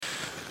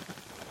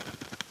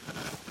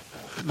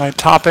My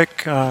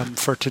topic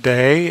for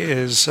today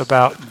is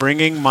about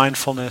bringing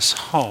mindfulness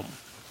home.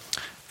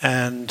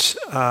 And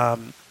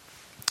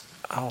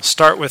I'll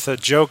start with a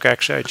joke,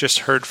 actually, I just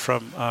heard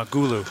from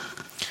Gulu.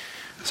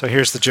 So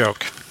here's the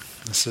joke.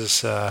 This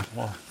is,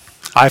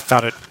 I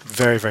found it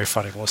very, very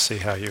funny. We'll see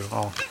how you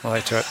all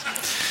relate to it.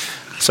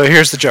 So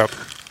here's the joke.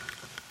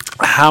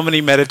 How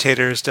many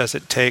meditators does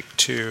it take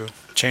to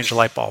change a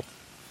light bulb?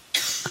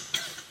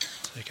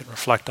 So you can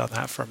reflect on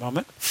that for a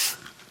moment.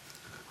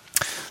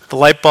 The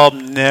light bulb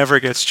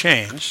never gets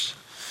changed.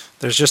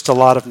 There's just a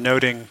lot of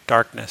noting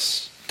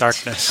darkness,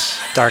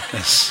 darkness,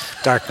 darkness,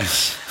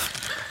 darkness.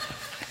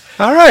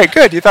 All right,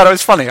 good. You thought it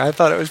was funny. I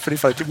thought it was pretty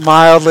funny.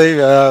 Mildly,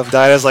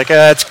 Dinah's like,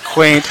 it's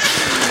quaint.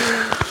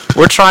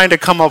 We're trying to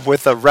come up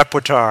with a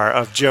repertoire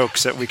of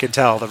jokes that we can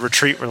tell, the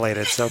retreat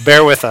related. So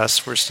bear with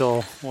us. We're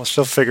still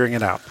figuring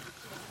it out.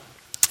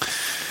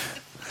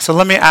 So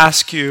let me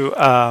ask you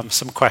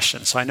some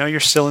questions. So I know you're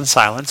still in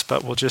silence,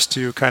 but we'll just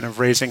do kind of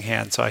raising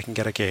hands so I can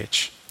get a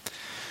gauge.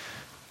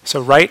 So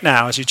right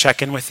now, as you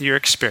check in with your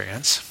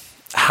experience,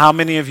 how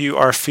many of you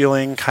are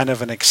feeling kind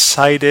of an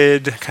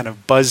excited, kind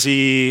of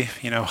buzzy,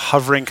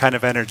 hovering kind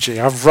of energy?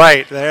 All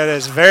right, there it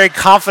is. Very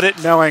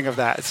confident knowing of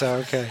that. So,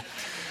 okay.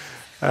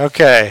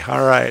 Okay,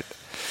 all right.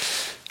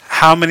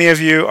 How many of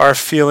you are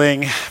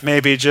feeling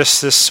maybe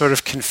just this sort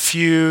of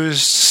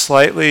confused,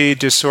 slightly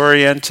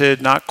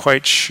disoriented, not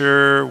quite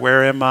sure,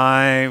 where am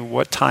I,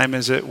 what time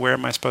is it, where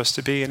am I supposed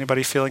to be?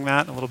 Anybody feeling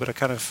that? A little bit of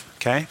kind of,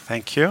 okay,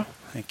 thank you.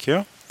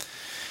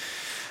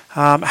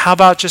 How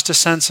about just a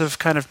sense of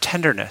kind of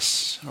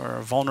tenderness or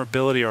a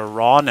vulnerability or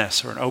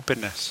rawness or an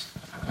openness?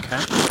 Okay.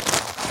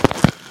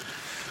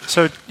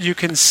 So you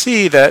can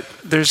see that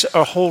there's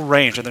a whole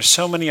range, and there's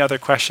so many other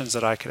questions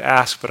that I could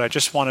ask, but I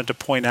just wanted to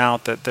point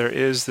out that there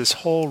is this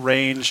whole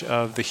range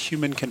of the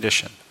human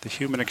condition, the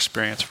human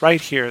experience, right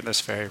here in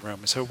this very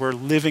room. So we're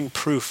living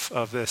proof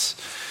of this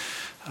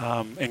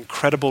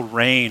incredible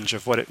range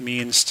of what it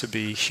means to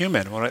be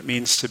human, what it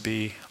means to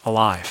be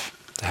alive,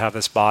 to have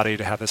this body,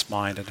 to have this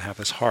mind, and to have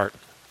this heart.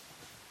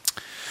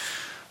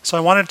 So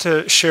I wanted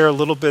to share a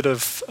little bit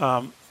of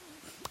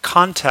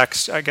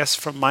context, I guess,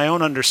 from my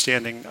own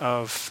understanding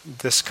of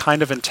this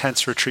kind of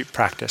intense retreat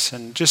practice,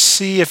 and just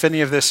see if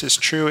any of this is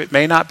true. It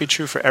may not be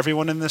true for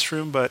everyone in this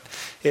room, but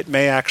it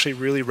may actually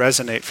really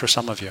resonate for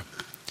some of you.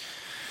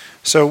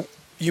 So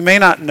you may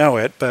not know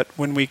it, but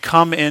when we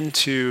come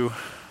into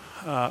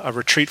a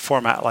retreat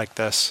format like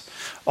this,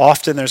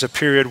 often there's a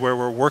period where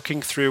we're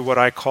working through what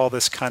I call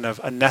this kind of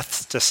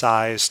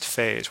anesthetized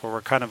phase, where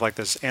we're kind of like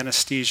this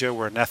anesthesia,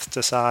 we're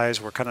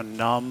anesthetized, we're kind of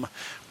numb,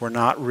 we're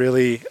not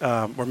really,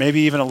 we're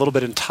maybe even a little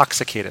bit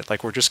intoxicated,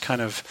 like we're just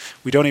kind of,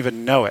 we don't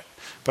even know it.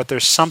 But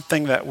there's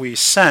something that we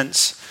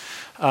sense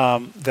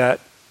that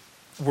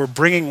we're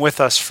bringing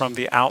with us from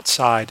the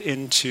outside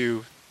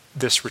into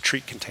this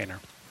retreat container.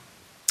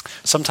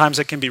 Sometimes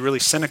it can be really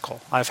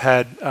cynical. I've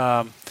had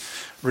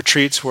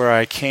retreats where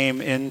I came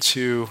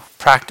into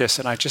practice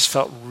and I just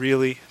felt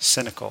really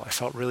cynical. I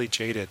felt really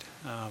jaded.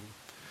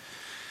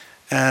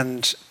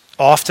 And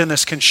often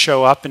this can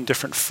show up in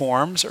different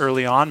forms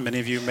early on. Many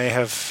of you may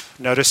have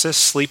noticed this,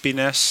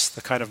 sleepiness,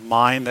 the kind of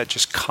mind that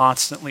just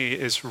constantly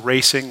is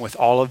racing with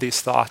all of these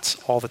thoughts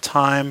all the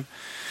time.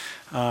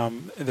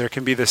 There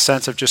can be this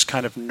sense of just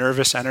kind of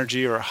nervous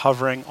energy or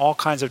hovering, all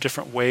kinds of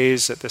different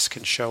ways that this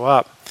can show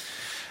up.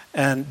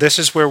 And this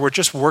is where we're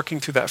just working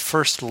through that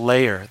first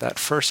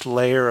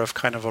layer of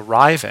kind of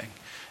arriving.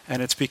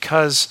 And it's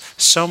because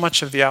so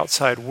much of the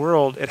outside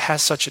world, it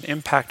has such an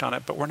impact on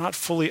it, but we're not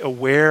fully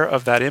aware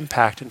of that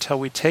impact until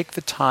we take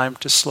the time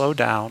to slow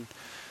down,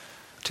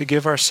 to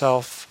give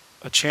ourselves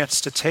a chance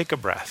to take a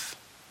breath,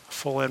 a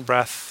full in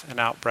breath and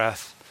out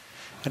breath,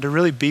 and to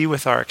really be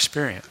with our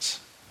experience.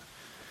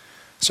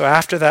 So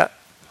after that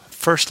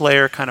first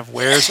layer kind of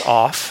wears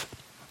off,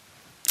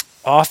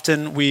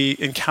 often we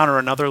encounter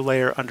another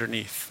layer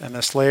underneath, and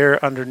this layer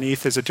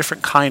underneath is a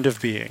different kind of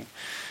being,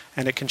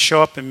 and it can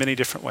show up in many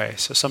different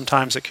ways. So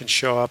sometimes it can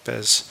show up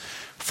as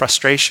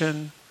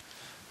frustration,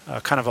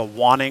 kind of a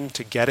wanting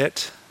to get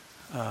it.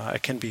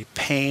 It can be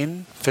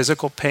pain,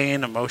 physical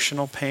pain,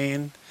 emotional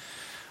pain,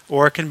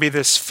 or it can be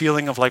this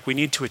feeling of like we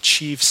need to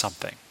achieve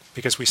something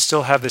because we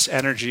still have this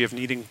energy of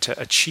needing to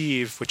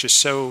achieve, which is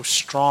so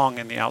strong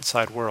in the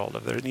outside world.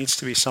 There needs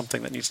to be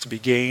something that needs to be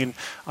gained,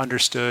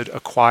 understood,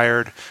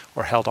 acquired,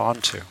 or held on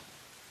to.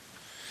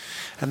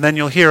 And then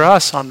you'll hear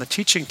us on the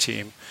teaching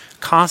team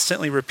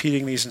constantly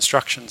repeating these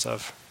instructions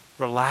of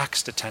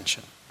relaxed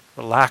attention,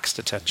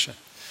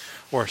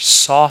 or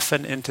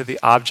soften into the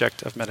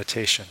object of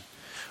meditation.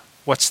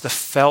 What's the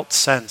felt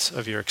sense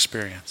of your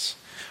experience?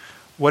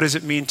 What does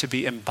it mean to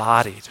be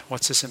embodied?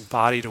 What's this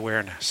embodied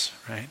awareness,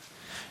 right?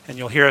 And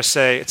you'll hear us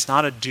say, it's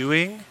not a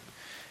doing,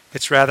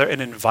 it's rather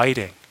an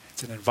inviting.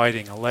 It's an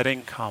inviting, a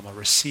letting come, a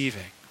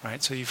receiving,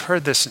 right? So you've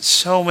heard this in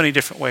so many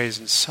different ways,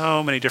 in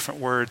so many different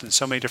words, and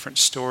so many different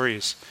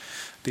stories,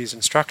 these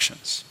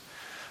instructions.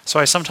 So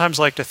I sometimes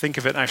like to think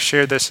of it, and I've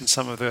shared this in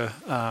some of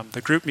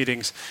the group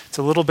meetings, it's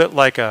a little bit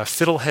like a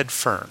fiddlehead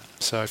fern.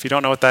 So if you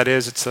don't know what that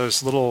is, it's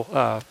those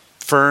little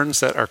ferns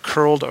that are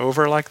curled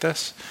over like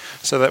this,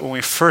 so that when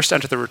we first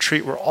enter the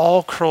retreat, we're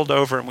all curled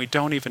over and we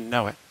don't even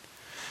know it.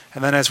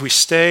 And then as we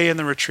stay in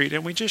the retreat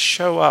and we just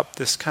show up,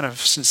 this kind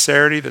of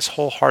sincerity, this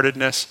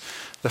wholeheartedness,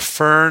 the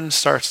fern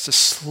starts to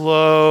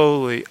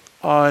slowly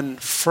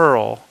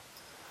unfurl,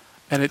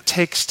 and it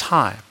takes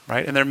time,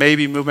 right? And there may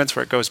be movements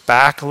where it goes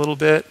back a little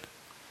bit,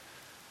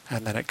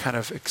 and then it kind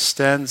of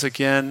extends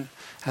again,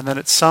 and then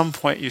at some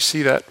point you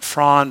see that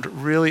frond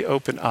really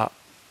open up.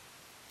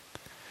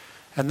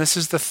 And this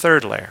is the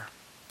third layer.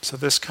 So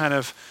this kind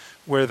of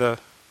where the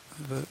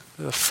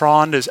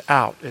frond is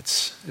out,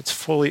 it's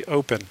fully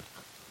open.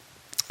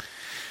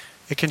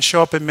 It can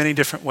show up in many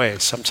different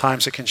ways.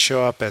 Sometimes it can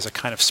show up as a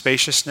kind of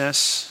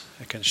spaciousness.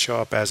 It can show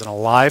up as an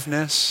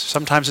aliveness.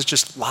 Sometimes it's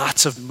just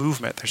lots of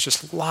movement. There's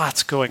just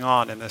lots going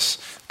on in this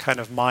kind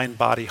of mind,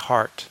 body,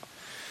 heart.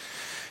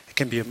 It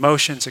can be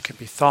emotions. It can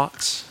be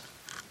thoughts.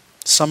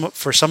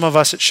 For some of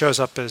us, it shows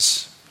up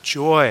as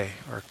joy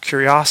or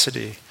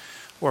curiosity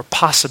or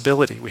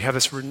possibility. We have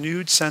this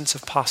renewed sense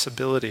of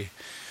possibility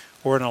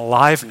or an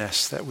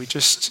aliveness that we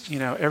just,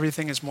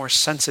 everything is more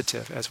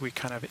sensitive as we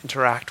kind of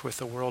interact with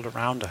the world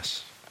around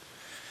us.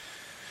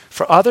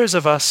 For others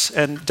of us,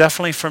 and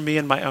definitely for me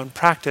in my own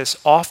practice,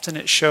 often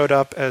it showed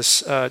up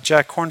as,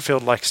 Jack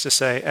Kornfield likes to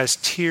say, as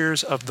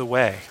tears of the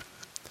way.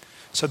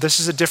 So this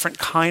is a different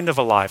kind of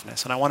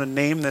aliveness, and I want to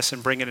name this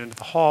and bring it into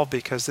the hall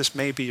because this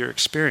may be your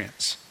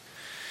experience.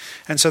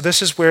 And so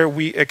this is where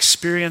we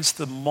experience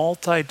the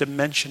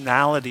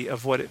multidimensionality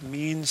of what it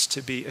means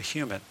to be a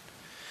human.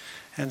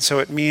 And so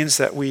it means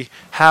that we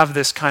have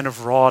this kind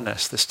of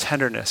rawness, this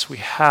tenderness. We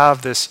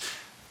have this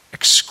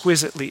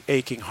exquisitely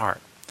aching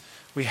heart.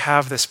 We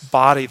have this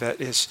body that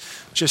is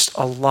just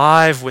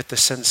alive with the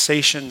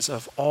sensations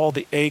of all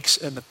the aches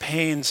and the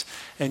pains,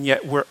 and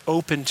yet we're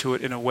open to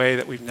it in a way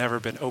that we've never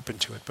been open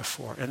to it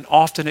before. And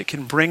often it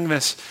can bring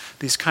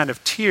these kind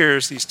of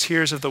tears, these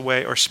tears of the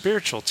way, or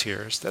spiritual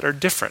tears that are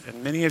different.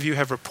 And many of you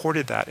have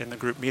reported that in the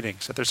group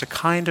meetings, that there's a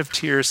kind of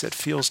tears that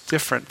feels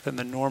different than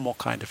the normal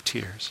kind of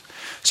tears.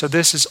 So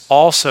this is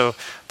also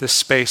the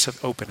space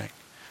of opening.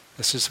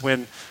 This is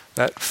when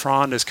that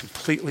frond is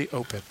completely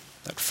open,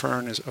 that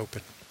fern is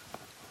open.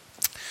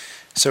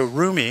 So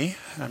Rumi,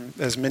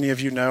 as many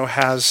of you know,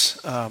 has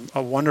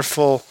a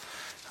wonderful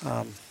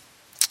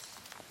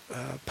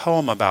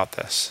poem about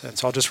this. And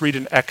so I'll just read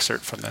an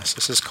excerpt from this.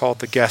 This is called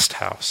The Guest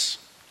House.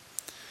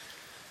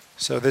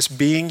 So this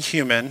being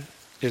human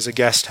is a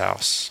guest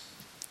house.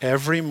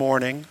 Every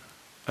morning,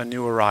 a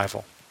new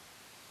arrival.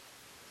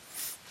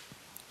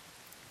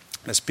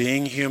 This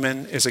being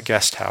human is a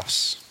guest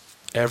house.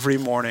 Every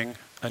morning,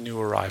 a new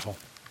arrival.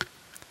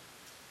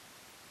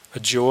 A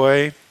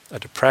joy, a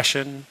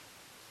depression,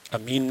 a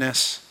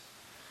meanness,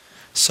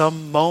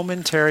 some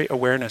momentary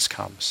awareness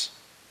comes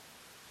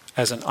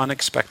as an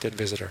unexpected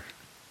visitor.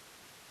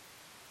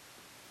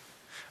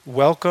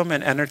 Welcome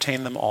and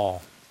entertain them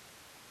all,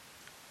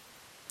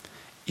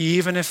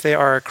 even if they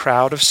are a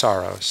crowd of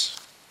sorrows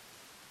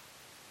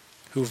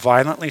who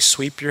violently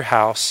sweep your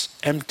house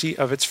empty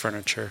of its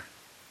furniture.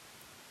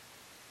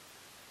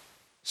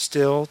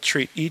 Still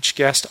treat each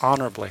guest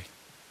honorably.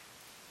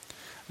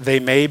 They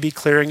may be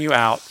clearing you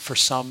out for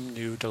some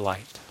new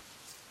delight.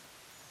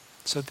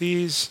 So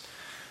these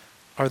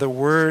are the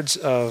words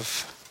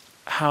of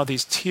how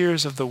these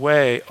tears of the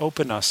way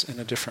open us in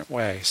a different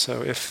way.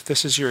 So if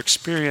this is your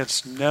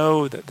experience,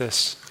 know that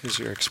this is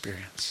your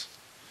experience.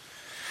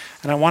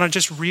 And I want to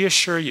just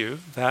reassure you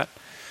that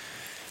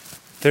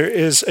there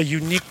is a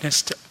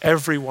uniqueness to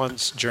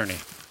everyone's journey.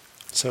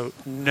 So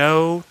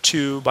no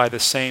two by the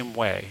same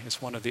way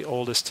is one of the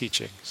oldest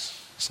teachings.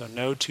 So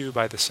no two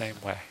by the same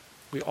way.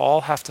 We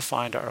all have to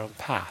find our own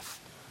path.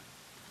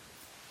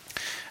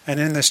 And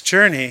in this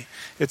journey,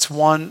 it's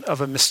one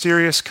of a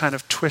mysterious kind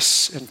of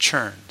twists and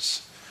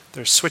churns.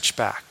 There's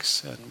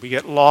switchbacks, and we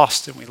get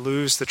lost, and we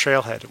lose the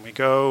trailhead, and we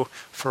go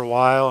for a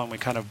while, and we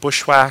kind of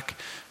bushwhack,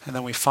 and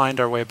then we find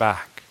our way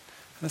back.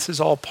 And this is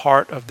all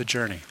part of the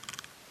journey.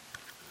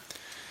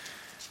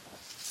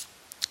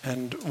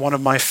 And one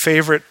of my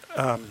favorite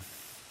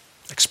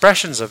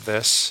expressions of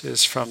this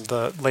is from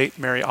the late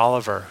Mary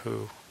Oliver,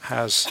 who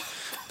has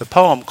the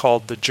poem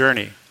called The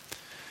Journey.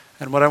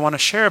 And what I want to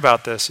share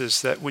about this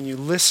is that when you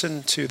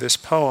listen to this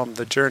poem,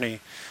 The Journey,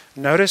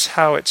 notice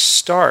how it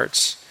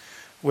starts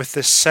with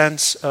this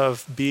sense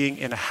of being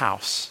in a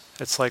house.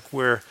 It's like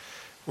we're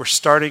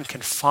starting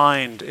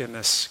confined in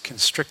this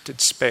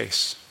constricted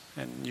space.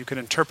 And you can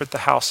interpret the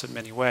house in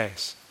many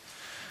ways.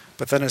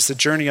 But then as the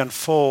journey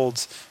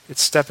unfolds,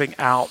 it's stepping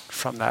out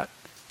from that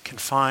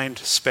confined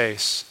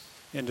space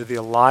into the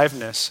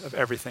aliveness of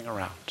everything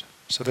around.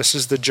 So this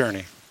is the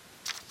journey.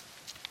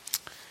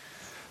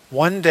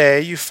 One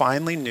day you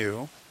finally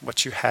knew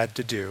what you had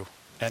to do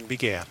and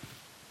began.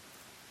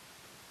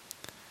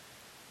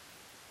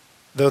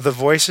 Though the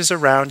voices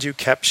around you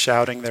kept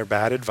shouting their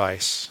bad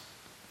advice,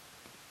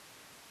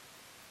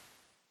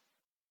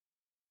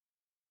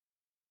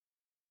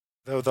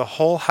 though the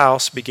whole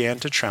house began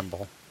to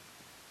tremble,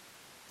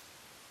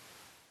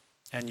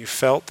 and you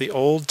felt the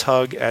old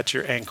tug at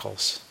your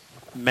ankles,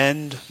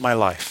 mend my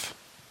life.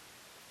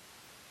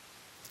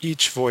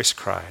 Each voice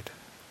cried.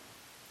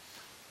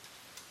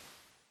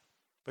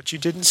 But you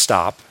didn't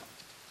stop.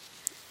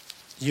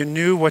 You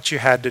knew what you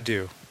had to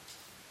do.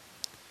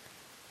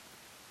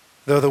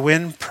 Though the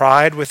wind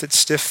pried with its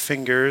stiff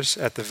fingers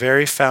at the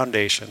very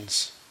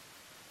foundations,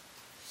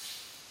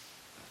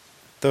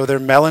 though their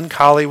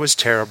melancholy was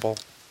terrible,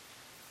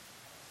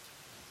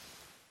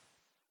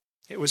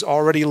 it was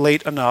already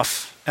late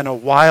enough and a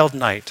wild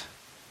night,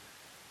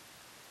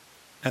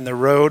 and the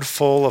road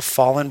full of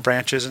fallen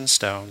branches and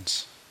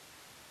stones.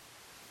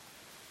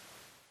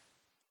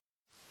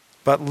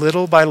 But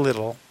little by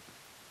little,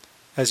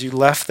 as you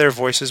left their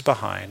voices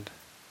behind,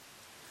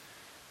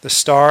 the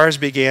stars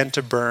began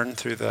to burn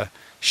through the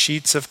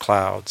sheets of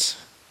clouds.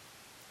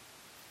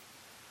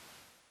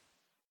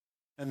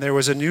 And there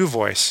was a new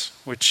voice,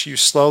 which you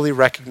slowly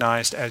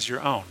recognized as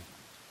your own,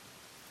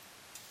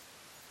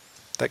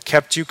 that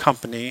kept you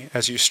company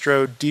as you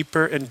strode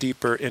deeper and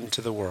deeper into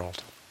the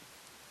world.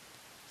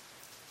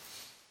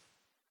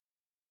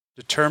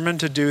 Determined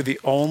to do the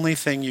only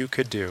thing you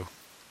could do.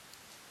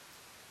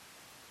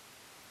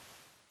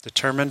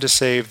 Determined to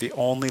save the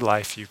only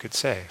life you could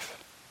save.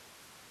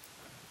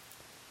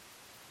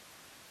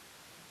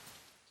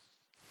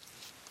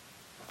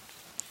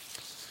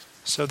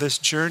 So this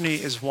journey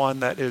is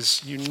one that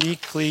is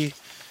uniquely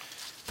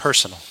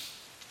personal.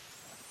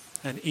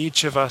 And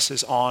each of us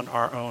is on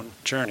our own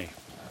journey.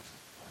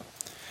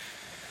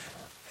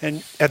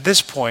 And at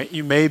this point,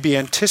 you may be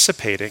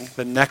anticipating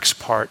the next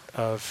part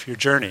of your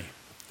journey,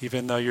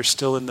 even though you're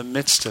still in the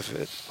midst of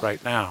it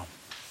right now.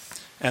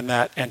 And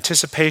that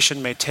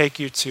anticipation may take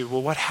you to,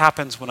 well, what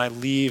happens when I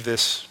leave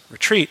this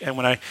retreat and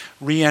when I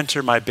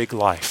re-enter my big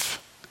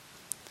life?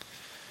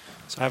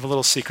 So I have a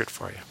little secret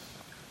for you.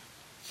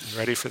 You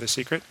ready for the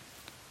secret?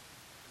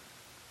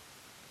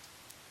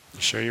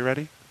 You sure you're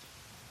ready?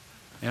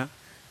 Yeah?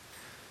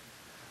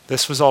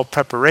 This was all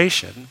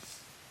preparation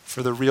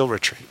for the real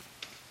retreat.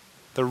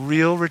 The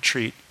real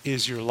retreat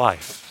is your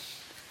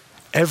life.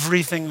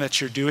 Everything that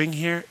you're doing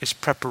here is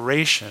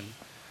preparation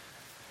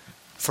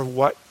for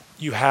what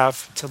you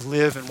have to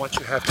live and what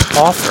you have to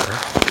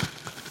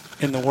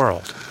offer in the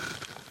world.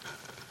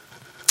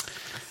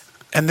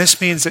 And this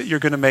means that you're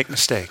going to make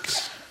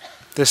mistakes.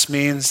 This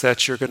means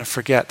that you're going to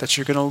forget, that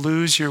you're going to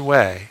lose your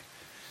way.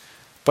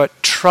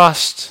 But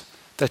trust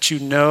that you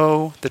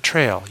know the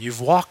trail. You've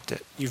walked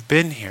it. You've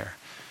been here.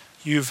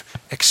 You've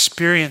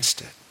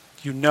experienced it.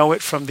 You know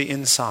it from the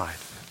inside.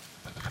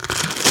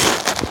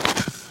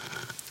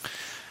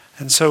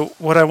 And so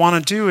what I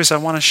want to do is I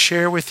want to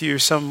share with you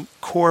some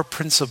core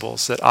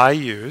principles that I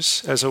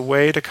use as a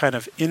way to kind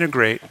of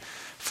integrate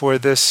for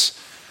this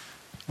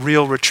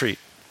real retreat,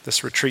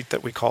 this retreat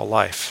that we call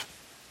life.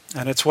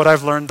 And it's what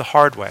I've learned the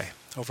hard way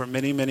over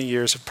many, many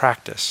years of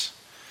practice.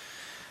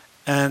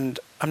 And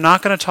I'm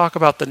not going to talk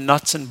about the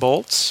nuts and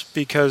bolts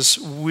because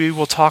we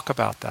will talk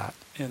about that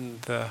in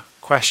the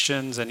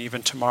questions and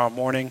even tomorrow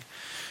morning.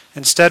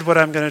 Instead, what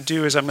I'm going to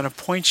do is I'm going to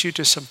point you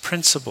to some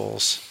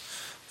principles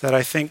that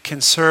I think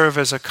can serve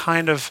as a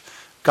kind of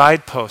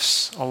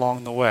guideposts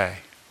along the way.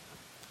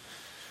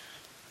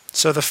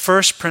 So the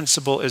first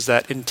principle is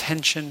that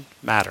intention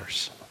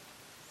matters.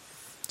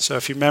 So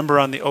if you remember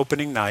on the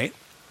opening night,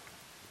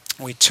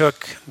 we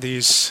took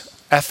these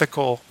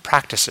ethical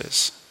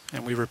practices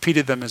and we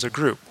repeated them as a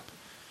group.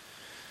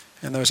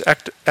 And those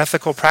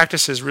ethical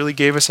practices really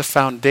gave us a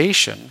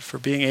foundation for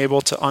being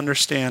able to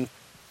understand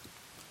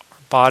our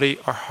body,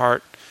 our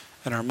heart,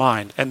 and our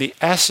mind. And the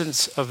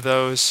essence of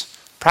those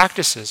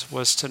practices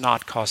was to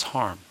not cause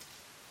harm,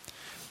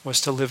 was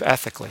to live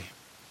ethically.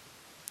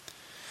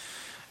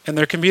 And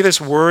there can be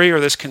this worry or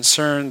this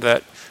concern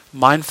that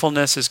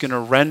mindfulness is going to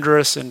render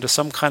us into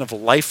some kind of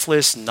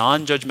lifeless,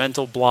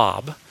 non-judgmental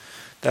blob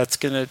that's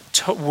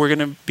we're going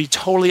to be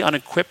totally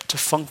unequipped to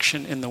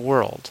function in the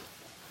world.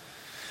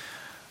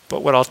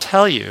 But what I'll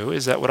tell you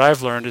is that what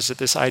I've learned is that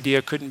this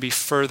idea couldn't be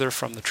further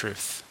from the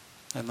truth.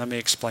 And let me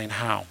explain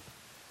how.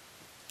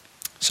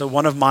 So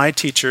one of my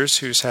teachers,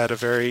 who's had a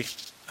very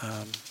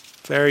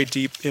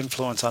deep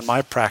influence on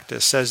my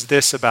practice, says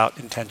this about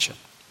intention.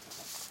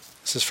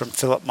 This is from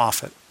Philip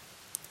Moffitt.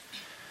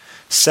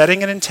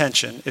 Setting an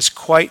intention is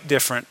quite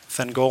different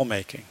than goal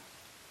making.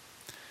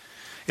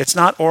 It's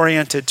not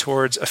oriented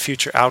towards a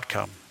future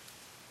outcome.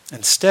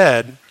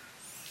 Instead,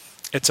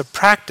 it's a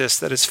practice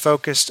that is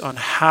focused on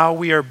how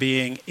we are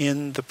being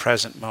in the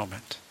present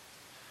moment.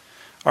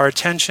 Our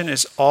attention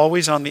is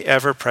always on the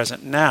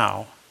ever-present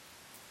now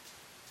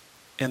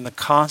in the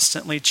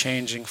constantly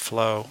changing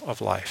flow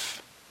of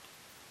life.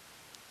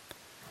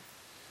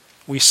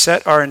 We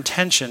set our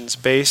intentions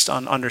based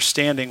on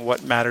understanding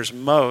what matters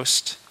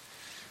most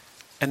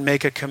and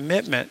make a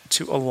commitment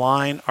to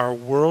align our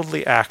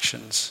worldly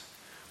actions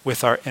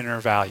with our inner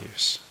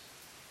values.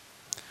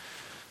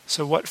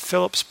 So what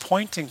Philip's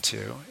pointing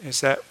to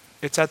is that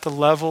it's at the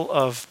level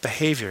of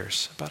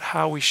behaviors, about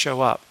how we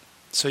show up.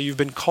 So you've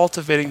been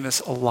cultivating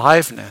this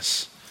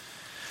aliveness,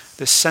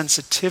 this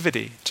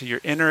sensitivity to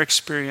your inner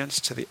experience,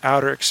 to the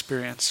outer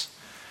experience.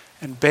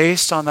 And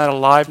based on that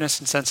aliveness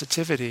and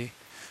sensitivity,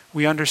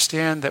 we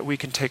understand that we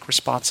can take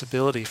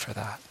responsibility for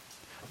that.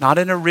 Not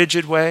in a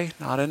rigid way,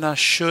 not in a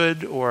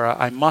should or a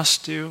I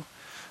must do,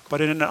 but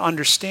in an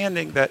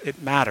understanding that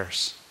it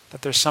matters,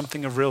 that there's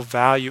something of real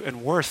value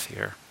and worth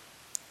here.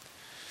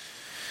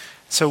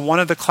 So one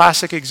of the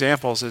classic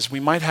examples is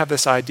we might have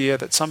this idea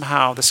that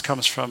somehow, this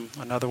comes from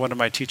another one of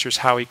my teachers,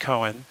 Howie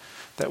Cohen,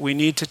 that we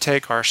need to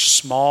take our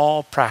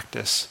small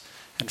practice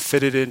and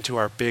fit it into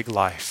our big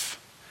life.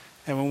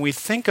 And when we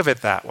think of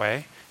it that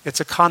way,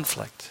 it's a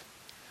conflict.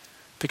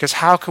 Because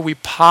how could we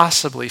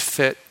possibly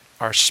fit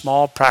our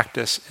small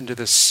practice into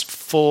this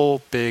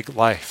full big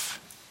life?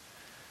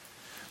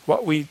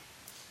 What we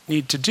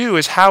need to do,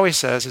 as Howie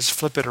says, is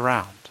flip it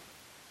around.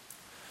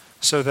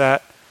 So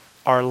that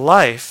our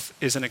life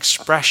is an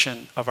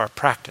expression of our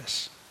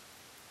practice.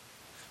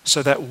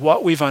 So that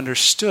what we've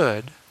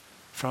understood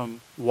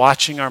from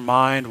watching our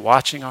mind,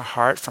 watching our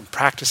heart, from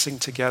practicing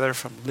together,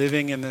 from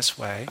living in this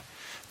way,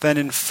 then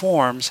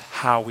informs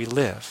how we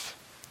live.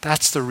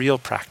 That's the real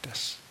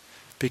practice.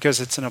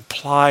 Because it's an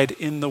applied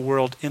in the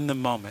world, in the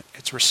moment.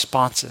 It's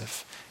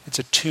responsive. It's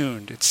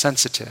attuned. It's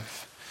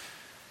sensitive.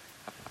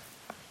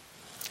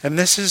 And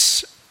this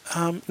is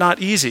not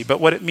easy,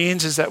 but what it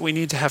means is that we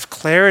need to have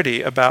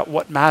clarity about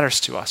what matters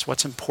to us,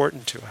 what's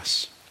important to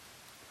us.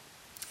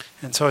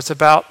 And so it's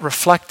about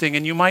reflecting,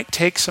 and you might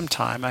take some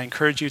time, I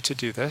encourage you to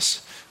do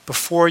this,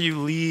 before you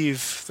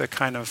leave the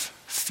kind of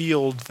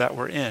field that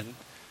we're in.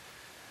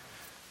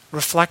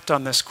 Reflect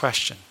on this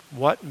question.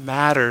 What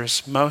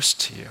matters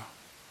most to you?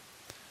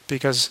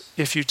 Because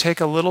if you take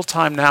a little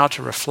time now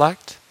to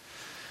reflect,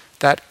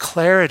 that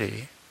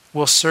clarity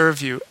will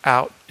serve you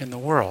out in the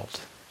world,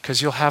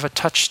 because you'll have a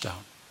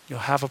touchstone. You'll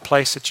have a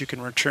place that you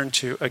can return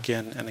to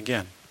again and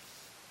again.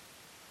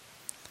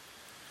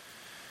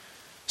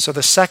 So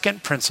the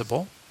second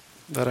principle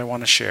that I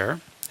want to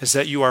share is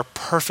that you are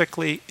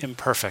perfectly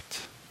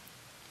imperfect.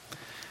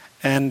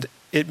 And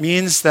it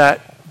means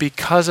that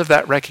because of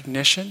that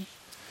recognition,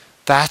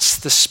 that's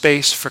the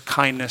space for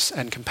kindness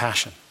and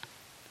compassion.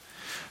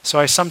 So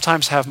I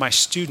sometimes have my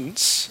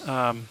students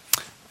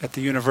at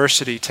the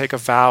university take a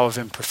vow of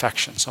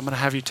imperfection. So I'm going to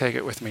have you take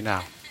it with me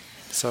now.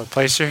 So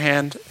place your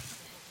hand,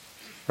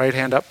 right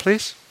hand up,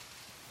 please.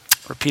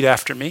 Repeat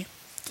after me.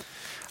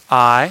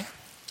 I,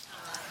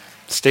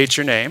 state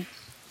your name,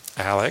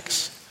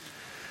 Alex,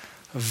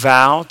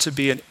 vow to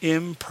be an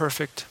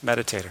imperfect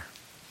meditator.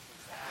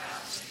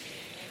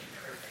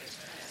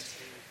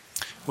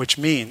 Which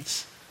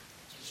means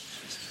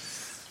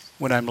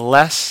when I'm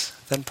less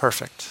than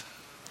perfect,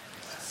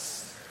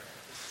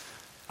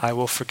 I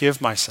will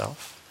forgive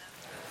myself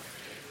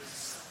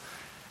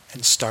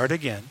and start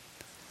again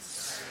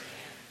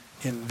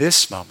in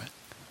this moment,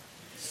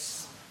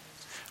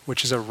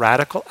 which is a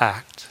radical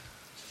act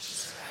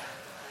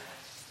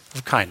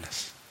of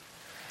kindness.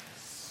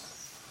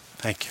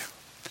 Thank you.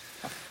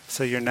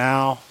 So you're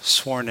now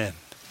sworn in.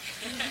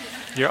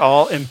 You're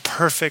all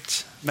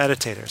imperfect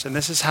meditators, and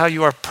this is how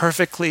you are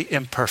perfectly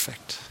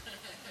imperfect.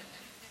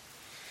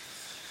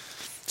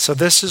 So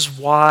this is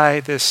why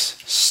this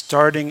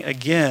starting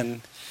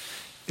again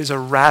is a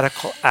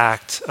radical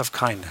act of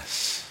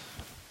kindness.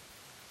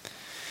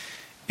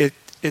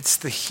 It's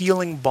the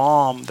healing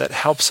balm that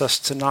helps us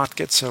to not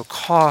get so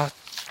caught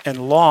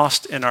and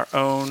lost in our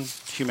own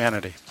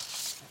humanity.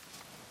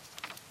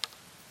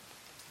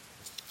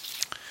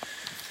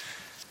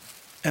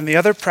 And the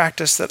other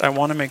practice that I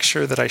want to make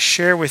sure that I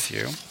share with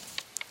you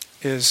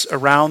is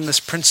around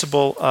this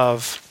principle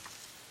of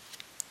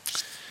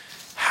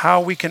how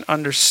we can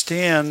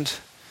understand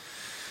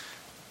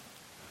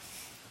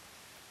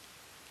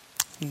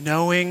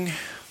knowing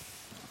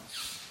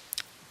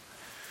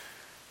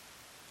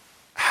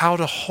how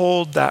to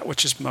hold that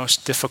which is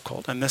most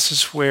difficult. And this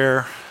is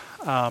where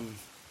I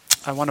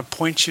want to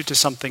point you to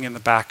something in the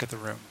back of the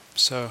room.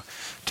 So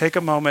take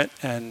a moment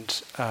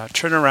and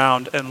turn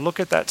around and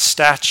look at that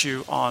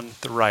statue on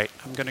the right.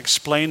 I'm going to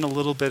explain a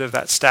little bit of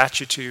that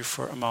statue to you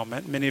for a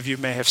moment. Many of you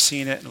may have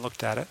seen it and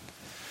looked at it.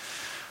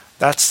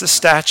 That's the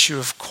statue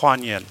of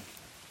Kuan Yin.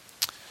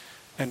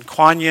 And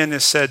Kuan Yin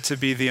is said to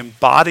be the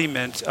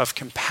embodiment of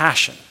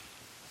compassion.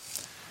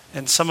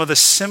 And some of the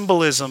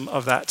symbolism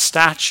of that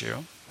statue,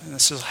 and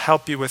this will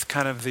help you with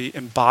kind of the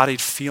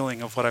embodied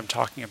feeling of what I'm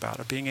talking about,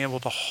 of being able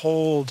to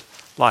hold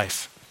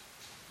life.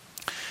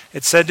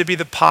 It's said to be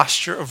the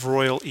posture of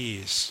royal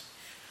ease.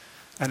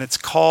 And it's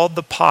called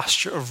the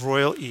posture of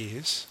royal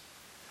ease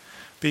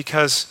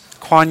because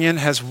Kuan Yin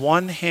has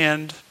one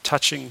hand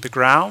touching the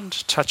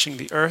ground, touching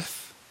the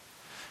earth,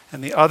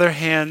 and the other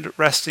hand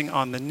resting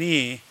on the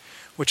knee,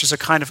 which is a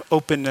kind of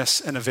openness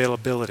and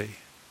availability,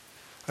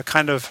 a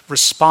kind of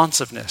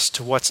responsiveness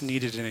to what's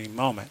needed in any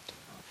moment.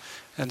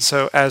 And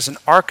so as an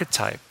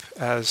archetype,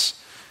 as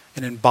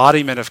an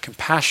embodiment of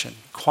compassion,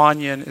 Kuan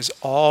Yin is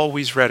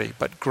always ready,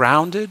 but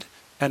grounded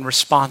and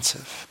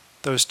responsive.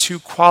 Those two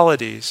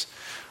qualities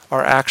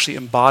are actually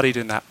embodied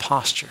in that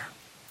posture.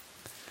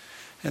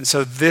 And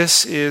so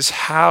this is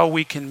how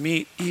we can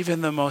meet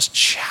even the most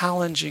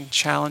challenging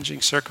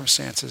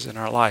circumstances in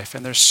our life.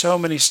 And there's so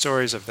many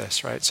stories of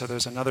this, right? So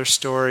there's another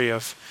story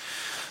of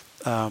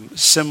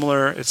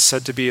it's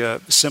said to be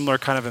a similar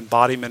kind of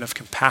embodiment of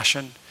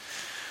compassion,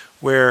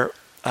 where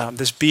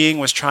this being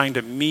was trying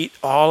to meet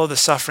all of the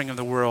suffering of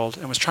the world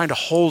and was trying to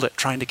hold it,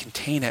 trying to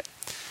contain it.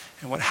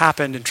 And what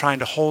happened in trying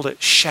to hold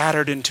it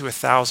shattered into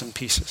 1,000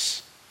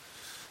 pieces.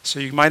 So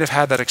you might have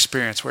had that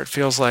experience where it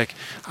feels like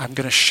I'm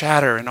going to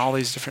shatter in all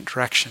these different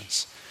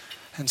directions.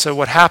 And so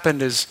what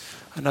happened is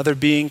another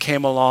being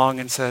came along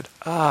and said,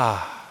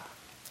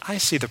 I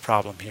see the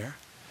problem here.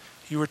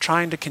 You were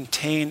trying to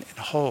contain and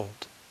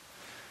hold.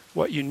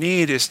 What you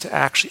need is to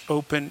actually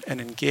open and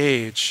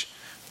engage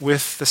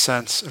with the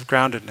sense of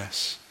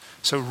groundedness.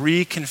 So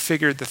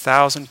reconfigured the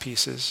 1,000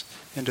 pieces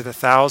into the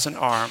 1,000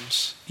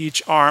 arms.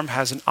 Each arm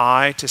has an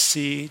eye to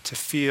see, to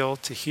feel,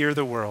 to hear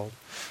the world.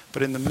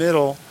 But in the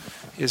middle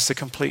is the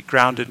complete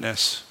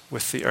groundedness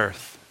with the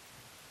earth.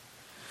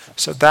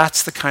 So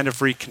that's the kind of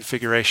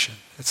reconfiguration.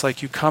 It's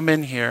like you come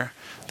in here,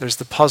 there's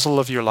the puzzle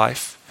of your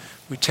life.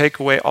 We take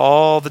away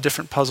all the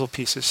different puzzle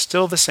pieces,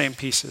 still the same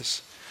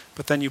pieces,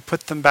 but then you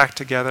put them back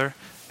together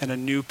and a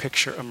new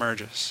picture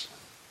emerges.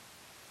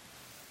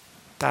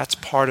 That's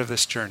part of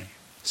this journey.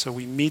 So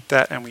we meet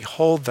that and we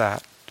hold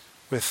that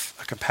with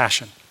a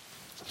compassion.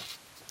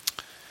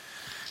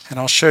 And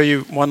I'll show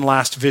you one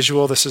last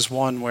visual. This is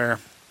one where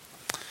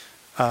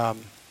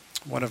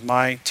one of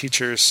my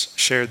teachers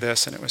shared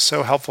this, and it was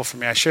so helpful for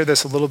me. I shared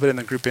this a little bit in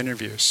the group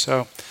interviews.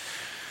 So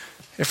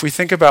if we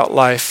think about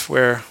life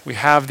where we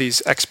have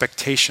these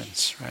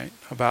expectations, right,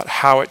 about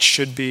how it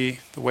should be,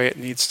 the way it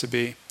needs to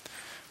be,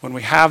 when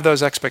we have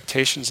those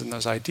expectations and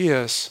those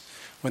ideas,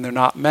 when they're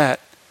not met,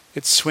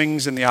 it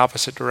swings in the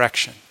opposite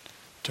direction,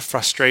 to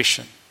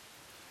frustration,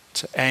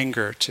 to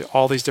anger, to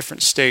all these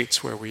different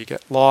states where we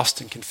get lost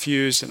and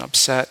confused and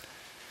upset,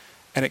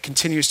 and it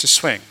continues to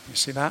swing. You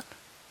see that?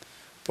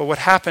 But what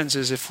happens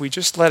is if we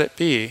just let it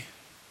be,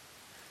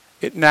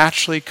 it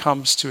naturally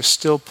comes to a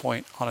still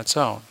point on its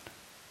own.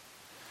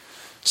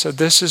 So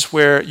this is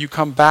where you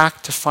come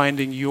back to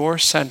finding your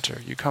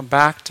center. You come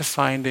back to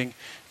finding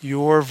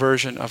your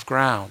version of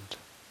ground.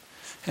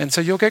 And so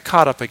you'll get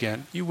caught up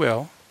again. You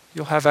will.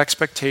 You'll have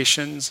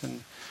expectations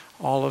and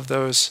all of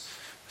those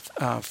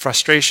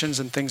frustrations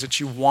and things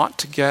that you want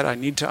to get. I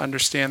need to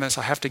understand this.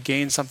 I have to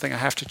gain something. I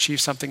have to achieve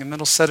something. And then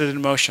it'll set it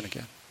in motion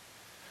again.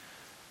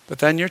 But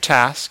then your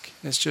task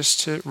is just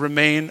to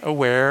remain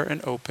aware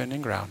and open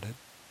and grounded.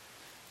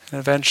 And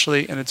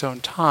eventually, in its own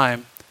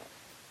time,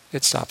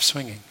 it stops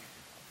swinging.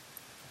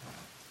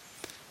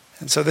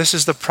 And so this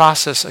is the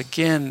process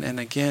again and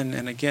again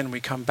and again. We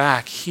come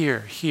back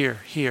here,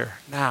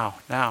 now.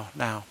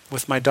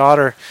 With my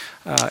daughter,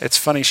 it's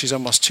funny, she's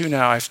almost 2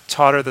 now. I've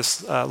taught her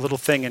this little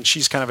thing, and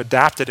she's kind of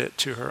adapted it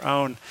to her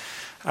own.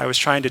 I was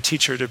trying to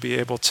teach her to be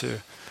able to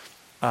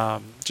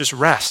just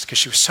rest, because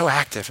she was so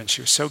active and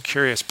she was so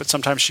curious, but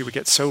sometimes she would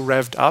get so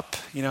revved up,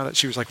 that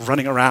she was like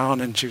running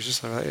around, and she was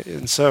just,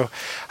 and so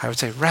I would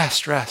say,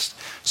 rest.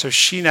 So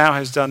she now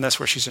has done this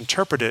where she's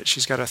interpreted it.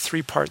 She's got a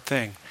 3-part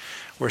thing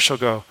where she'll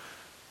go,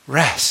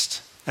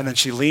 rest, and then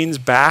she leans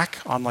back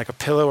on like a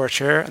pillow or a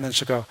chair, and then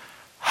she'll go,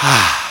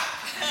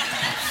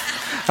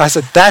 I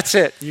said, that's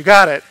it, you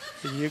got it.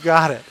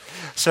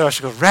 So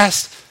she'll go,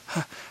 rest,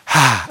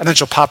 and then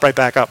she'll pop right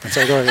back up and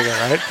say, go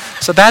again, right?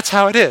 So that's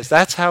how it is.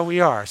 That's how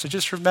we are. So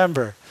just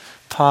remember,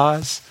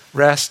 pause,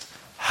 rest,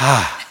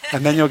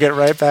 and then you'll get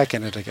right back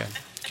in it again,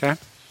 okay?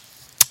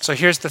 So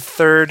here's the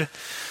third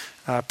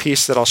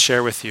piece that I'll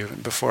share with you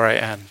before I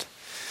end.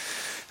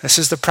 This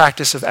is the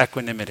practice of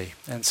equanimity.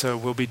 And so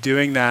we'll be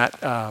doing that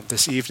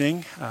this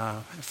evening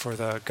for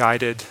the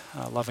guided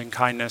loving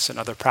kindness and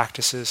other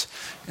practices.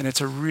 And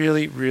it's a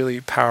really, really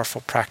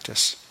powerful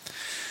practice.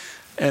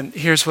 And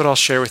here's what I'll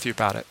share with you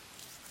about it.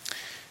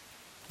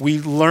 We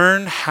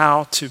learn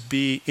how to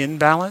be in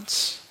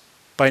balance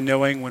by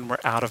knowing when we're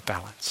out of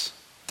balance.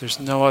 There's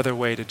no other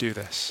way to do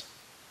this.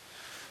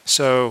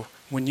 So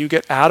when you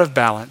get out of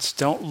balance,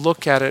 don't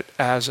look at it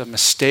as a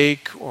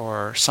mistake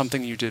or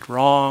something you did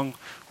wrong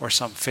or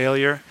some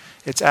failure.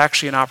 It's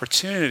actually an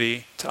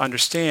opportunity to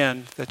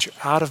understand that you're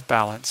out of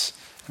balance,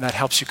 and that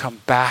helps you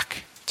come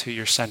back to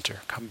your center,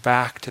 come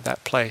back to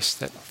that place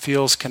that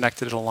feels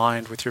connected and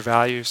aligned with your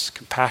values,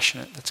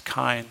 compassionate, that's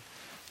kind,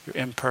 you're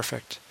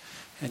imperfect,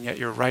 and yet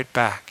you're right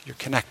back, you're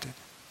connected.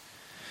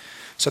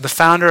 So the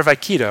founder of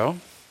Aikido,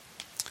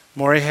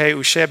 Morihei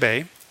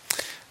Ushebe,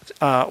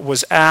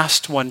 was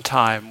asked one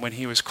time when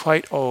he was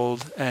quite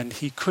old and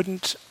he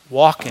couldn't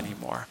walk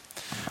anymore,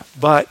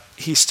 but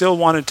he still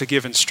wanted to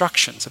give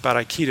instructions about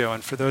Aikido.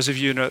 And for those of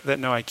you that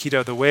know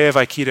Aikido, the way of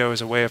Aikido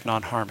is a way of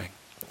non-harming.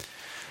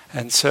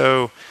 And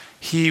so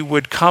he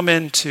would come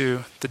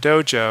into the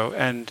dojo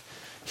and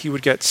he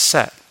would get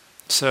set.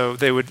 So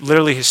they would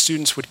literally, his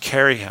students would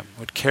carry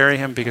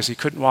him because he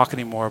couldn't walk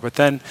anymore. But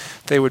then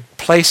they would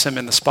place him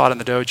in the spot in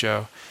the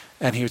dojo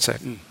and he would say,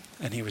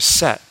 and he was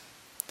set.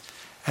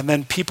 And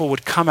then people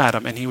would come at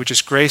him and he would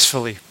just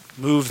gracefully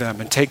move them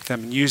and take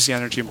them and use the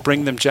energy and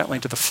bring them gently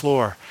to the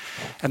floor.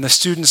 And the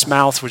students'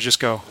 mouths would just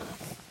go,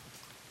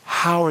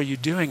 how are you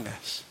doing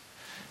this?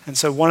 And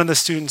so one of the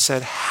students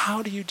said,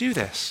 how do you do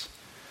this?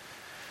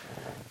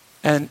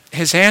 And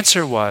his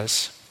answer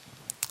was,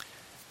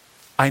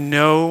 I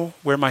know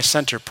where my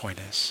center point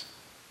is.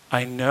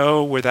 I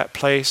know where that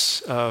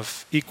place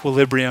of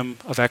equilibrium,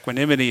 of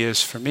equanimity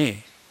is for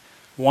me.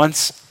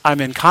 Once I'm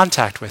in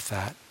contact with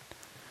that,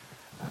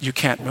 you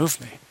can't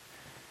move me.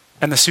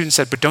 And the student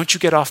said, but don't you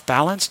get off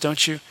balance?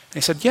 Don't you? And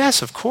he said,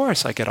 yes, of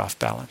course I get off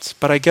balance.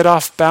 But I get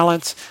off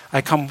balance,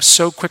 I come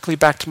so quickly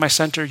back to my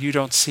center, you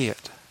don't see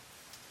it.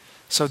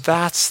 So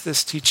that's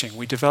this teaching.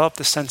 We develop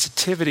the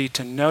sensitivity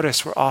to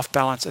notice we're off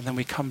balance, and then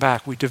we come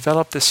back. We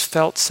develop this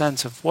felt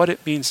sense of what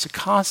it means to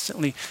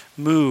constantly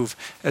move.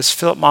 As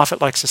Philip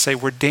Moffat likes to say,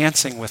 we're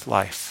dancing with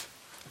life.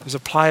 There's a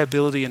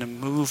pliability and a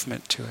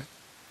movement to it.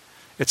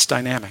 It's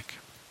dynamic.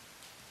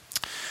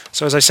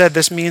 So as I said,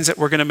 this means that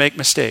we're going to make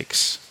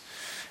mistakes.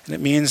 And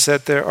it means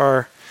that there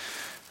are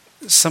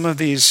some of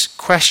these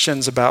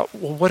questions about,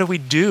 well, what do we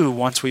do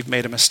once we've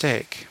made a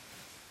mistake?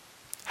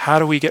 How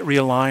do we get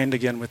realigned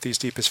again with these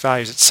deepest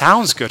values? It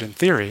sounds good in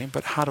theory,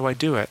 but how do I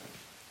do it?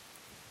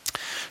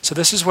 So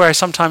this is where I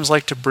sometimes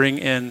like to bring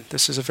in,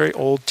 this is a very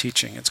old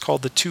teaching. It's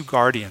called the two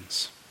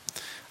guardians.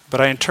 But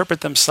I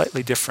interpret them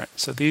slightly different.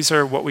 So these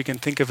are what we can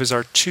think of as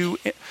our two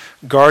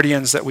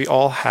guardians that we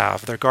all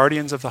have. They're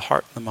guardians of the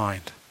heart and the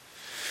mind.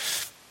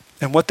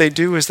 And what they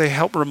do is they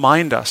help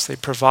remind us, they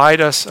provide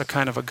us a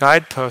kind of a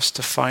guidepost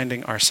to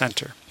finding our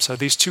center. So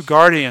these two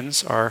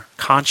guardians are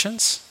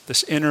conscience,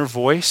 this inner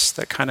voice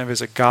that kind of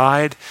is a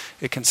guide.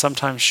 It can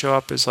sometimes show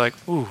up as like,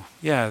 ooh,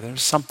 yeah,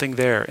 there's something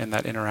there in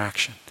that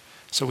interaction.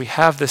 So we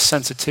have this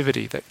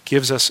sensitivity that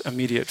gives us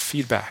immediate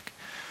feedback.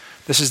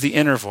 This is the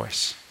inner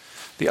voice.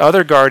 The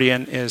other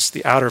guardian is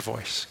the outer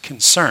voice,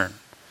 concern.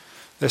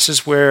 This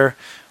is where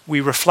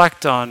we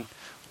reflect on,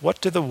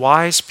 what do the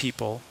wise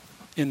people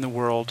in the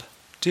world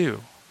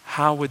do?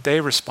 How would they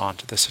respond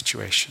to the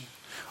situation?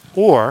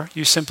 Or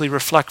you simply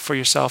reflect for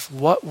yourself,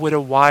 what would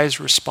a wise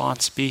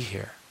response be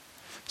here?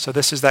 So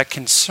this is that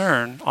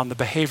concern on the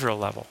behavioral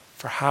level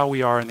for how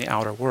we are in the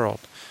outer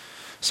world.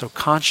 So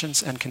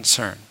conscience and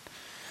concern.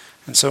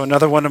 And so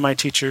another one of my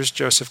teachers,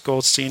 Joseph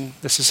Goldstein,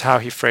 this is how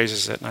he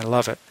phrases it, and I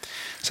love it.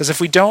 He says, if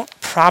we don't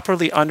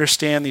properly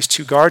understand these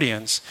two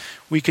guardians,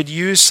 we could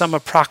use some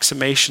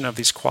approximation of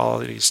these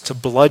qualities to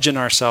bludgeon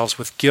ourselves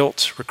with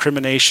guilt,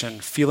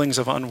 recrimination, feelings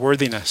of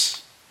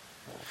unworthiness.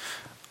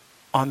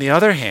 On the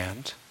other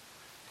hand,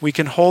 we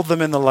can hold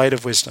them in the light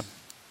of wisdom.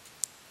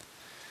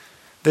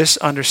 This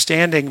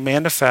understanding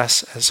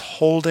manifests as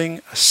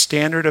holding a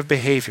standard of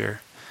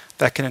behavior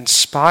that can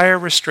inspire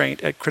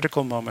restraint at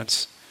critical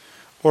moments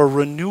or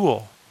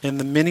renewal in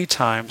the many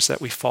times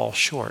that we fall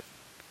short.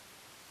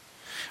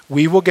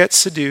 We will get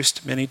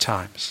seduced many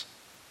times,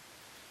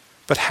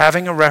 but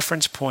having a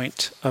reference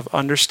point of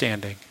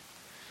understanding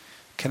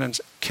can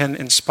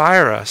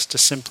inspire us to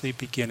simply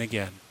begin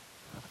again.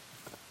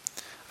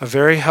 A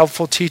very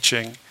helpful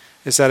teaching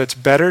is that it's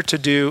better to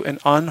do an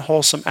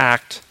unwholesome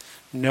act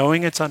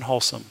knowing it's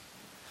unwholesome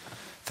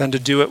than to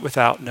do it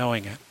without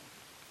knowing it.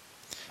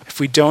 If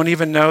we don't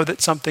even know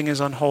that something is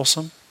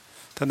unwholesome,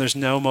 then there's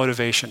no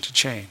motivation to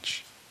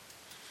change.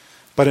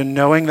 But in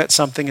knowing that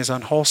something is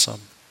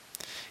unwholesome,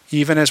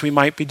 even as we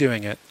might be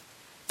doing it,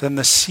 then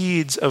the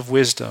seeds of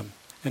wisdom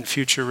and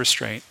future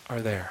restraint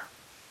are there.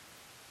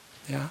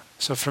 Yeah?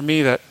 So for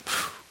me, that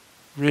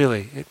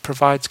really, it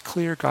provides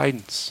clear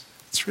guidance.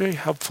 It's really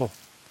helpful.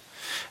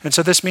 And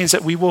so this means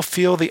that we will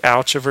feel the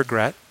ouch of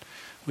regret.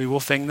 We will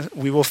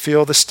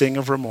feel the sting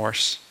of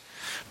remorse.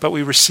 But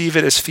we receive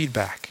it as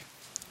feedback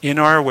in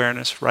our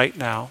awareness right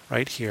now,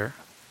 right here.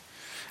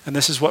 And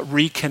this is what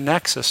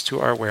reconnects us to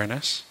our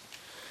awareness.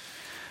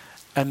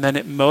 And then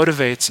it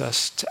motivates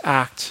us to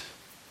act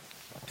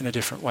in a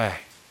different way.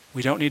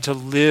 We don't need to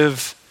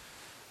live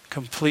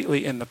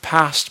completely in the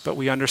past, but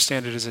we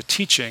understand it as a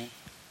teaching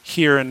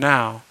here and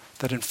now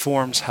that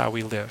informs how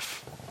we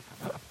live.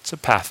 It's a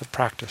path of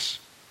practice.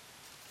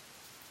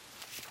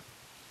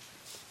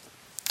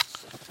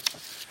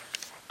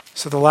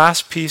 So the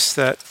last piece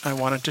that I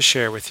wanted to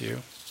share with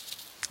you,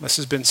 this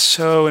has been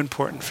so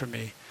important for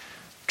me.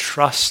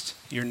 Trust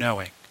your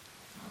knowing.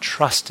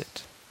 Trust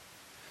it.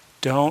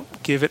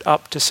 Don't give it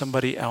up to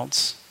somebody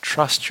else.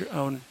 Trust your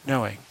own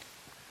knowing.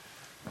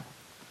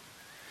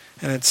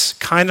 And it's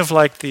kind of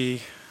like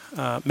the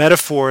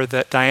metaphor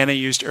that Diana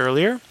used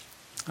earlier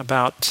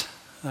about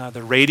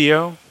the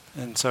radio.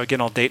 And so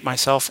again, I'll date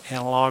myself,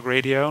 analog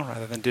radio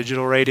rather than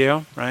digital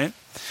radio, right?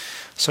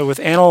 So with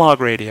analog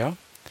radio,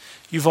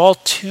 you've all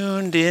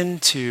tuned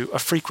into a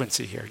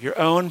frequency here, your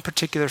own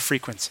particular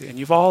frequency, and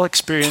you've all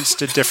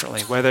experienced it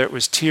differently, whether it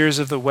was tears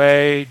of the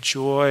way,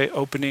 joy,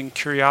 opening,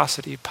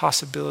 curiosity,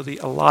 possibility,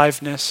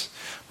 aliveness,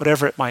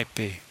 whatever it might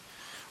be.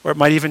 Or it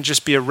might even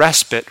just be a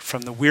respite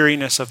from the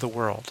weariness of the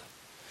world.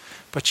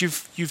 But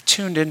you've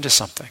tuned into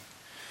something.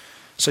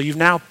 So you've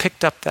now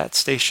picked up that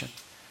station.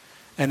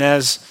 And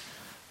as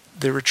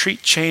the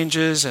retreat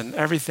changes and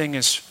everything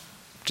is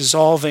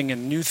dissolving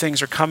and new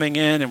things are coming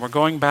in and we're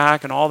going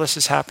back and all this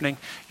is happening,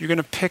 you're going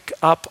to pick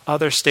up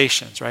other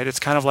stations, right? It's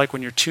kind of like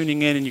when you're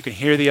tuning in and you can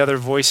hear the other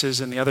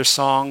voices and the other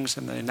songs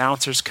and the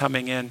announcers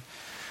coming in.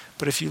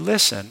 But if you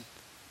listen,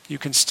 you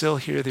can still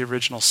hear the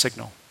original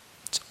signal.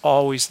 It's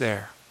always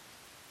there.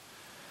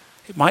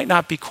 It might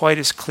not be quite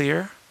as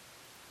clear,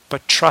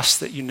 but trust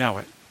that you know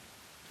it.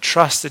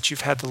 Trust that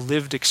you've had the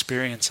lived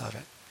experience of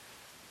it.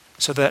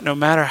 So that no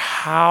matter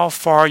how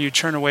far you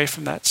turn away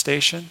from that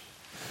station,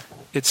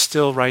 it's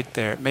still right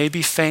there. It may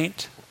be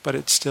faint, but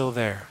it's still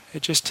there.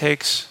 It just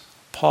takes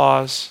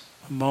pause,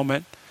 a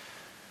moment,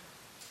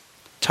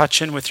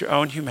 touch in with your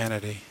own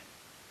humanity,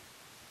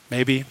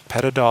 maybe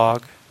pet a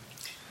dog,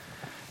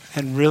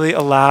 and really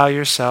allow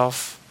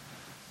yourself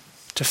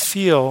to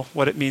feel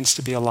what it means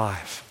to be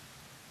alive.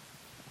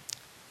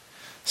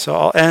 So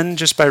I'll end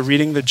just by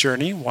reading the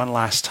journey one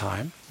last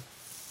time.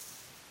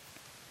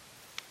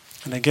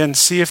 And again,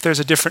 see if there's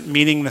a different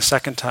meaning the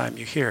second time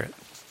you hear it.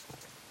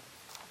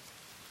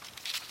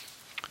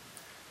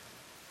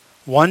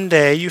 One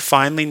day you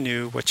finally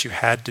knew what you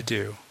had to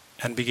do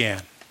and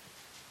began.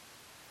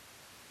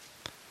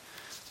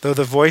 Though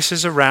the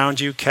voices around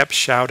you kept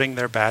shouting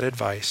their bad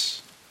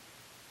advice,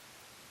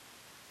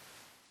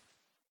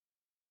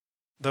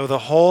 though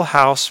the whole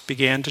house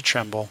began to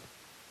tremble,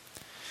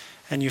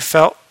 and you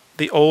felt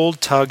the old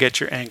tug at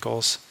your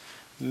ankles,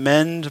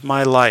 "Mend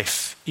my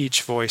life,"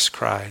 each voice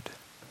cried.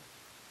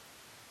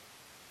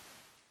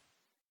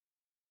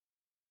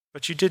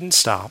 But you didn't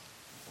stop.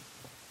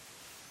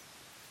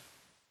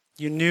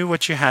 You knew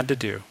what you had to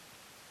do.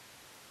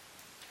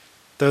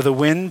 Though the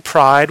wind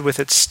pried with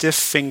its stiff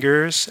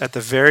fingers at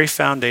the very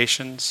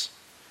foundations,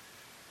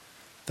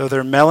 though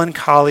their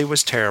melancholy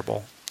was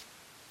terrible,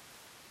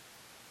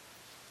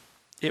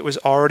 it was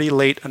already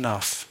late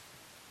enough,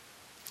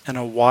 and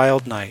a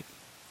wild night,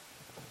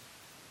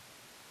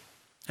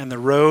 and the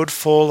road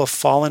full of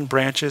fallen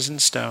branches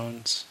and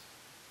stones.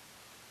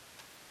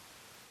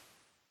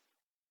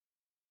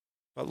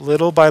 But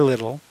little by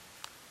little,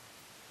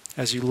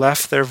 as you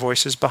left their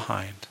voices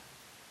behind,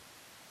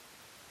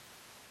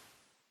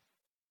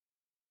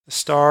 the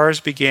stars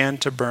began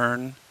to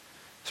burn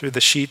through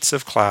the sheets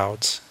of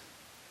clouds.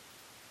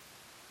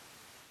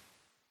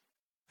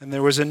 And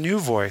there was a new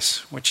voice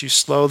which you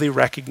slowly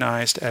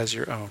recognized as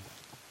your own,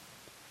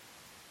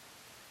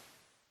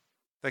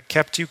 that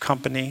kept you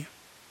company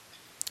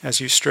as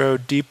you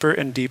strode deeper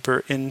and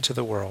deeper into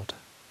the world,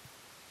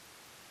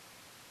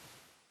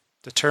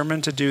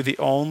 determined to do the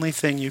only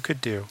thing you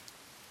could do,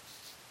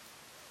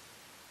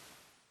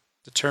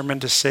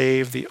 determined to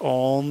save the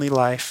only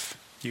life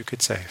you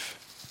could save.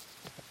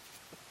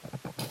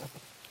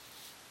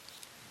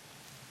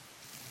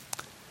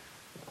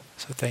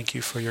 So thank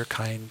you for your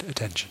kind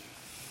attention.